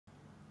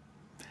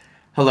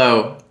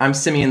Hello, I'm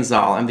Simeon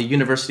Zahl. I'm the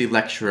University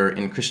Lecturer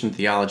in Christian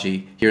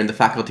Theology here in the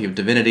Faculty of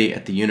Divinity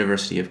at the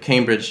University of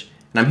Cambridge,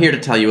 and I'm here to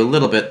tell you a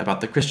little bit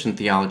about the Christian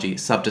Theology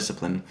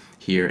subdiscipline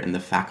here in the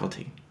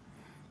faculty.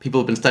 People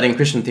have been studying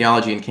Christian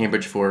theology in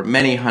Cambridge for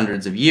many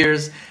hundreds of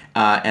years,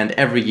 and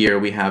every year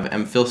we have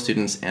MPhil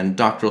students and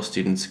doctoral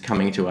students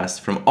coming to us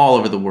from all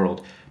over the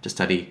world to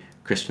study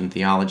Christian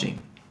theology.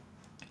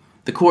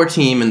 The core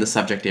team in the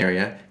subject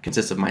area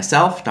consists of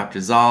myself, Dr.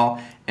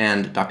 Zahl,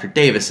 and Dr.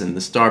 Davison, the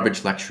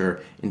Starbridge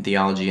Lecturer in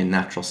Theology and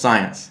Natural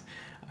Science,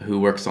 who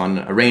works on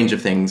a range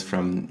of things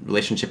from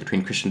relationship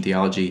between Christian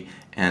theology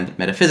and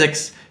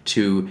metaphysics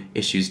to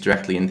issues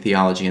directly in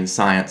theology and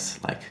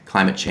science, like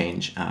climate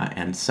change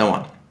and so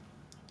on.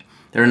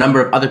 There are a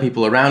number of other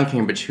people around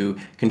Cambridge who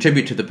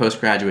contribute to the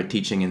postgraduate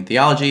teaching in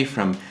theology,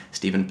 from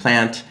Stephen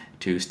Plant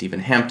to Stephen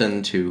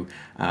Hampton to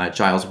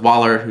Giles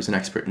Waller, who's an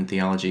expert in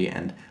theology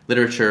and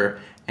literature,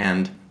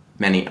 and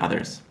many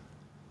others.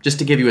 Just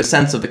to give you a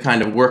sense of the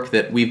kind of work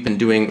that we've been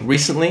doing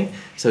recently,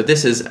 so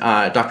this is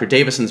Dr.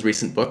 Davison's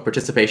recent book,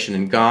 Participation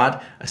in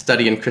God, A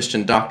Study in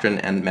Christian Doctrine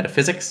and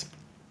Metaphysics,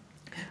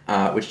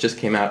 which just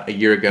came out a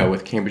year ago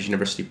with Cambridge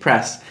University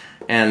Press.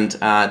 And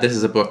this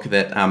is a book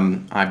that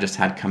I've just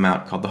had come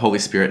out called The Holy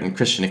Spirit and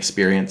Christian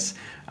Experience,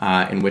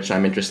 in which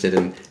I'm interested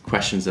in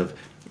questions of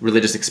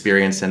religious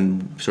experience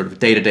and sort of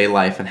day-to-day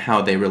life and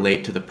how they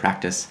relate to the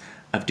practice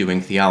of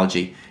doing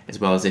theology, as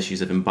well as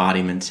issues of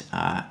embodiment,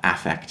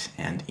 affect,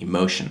 and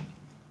emotion.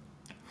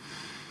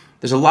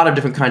 There's a lot of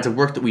different kinds of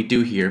work that we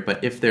do here,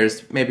 but if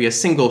there's maybe a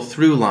single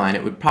through line,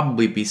 it would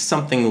probably be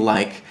something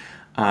like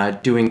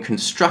doing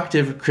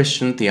constructive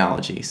Christian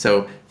theology,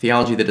 so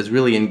theology that is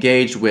really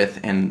engaged with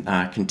and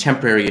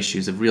contemporary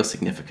issues of real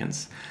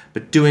significance,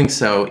 but doing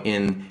so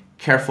in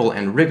careful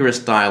and rigorous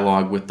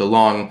dialogue with the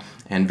long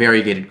and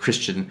variegated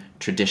Christian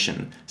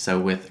tradition, so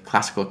with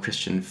classical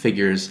Christian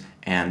figures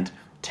and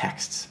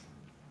texts.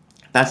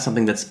 If that's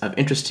something that's of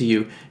interest to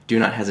you, do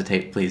not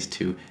hesitate, please,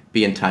 to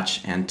be in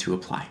touch and to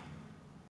apply.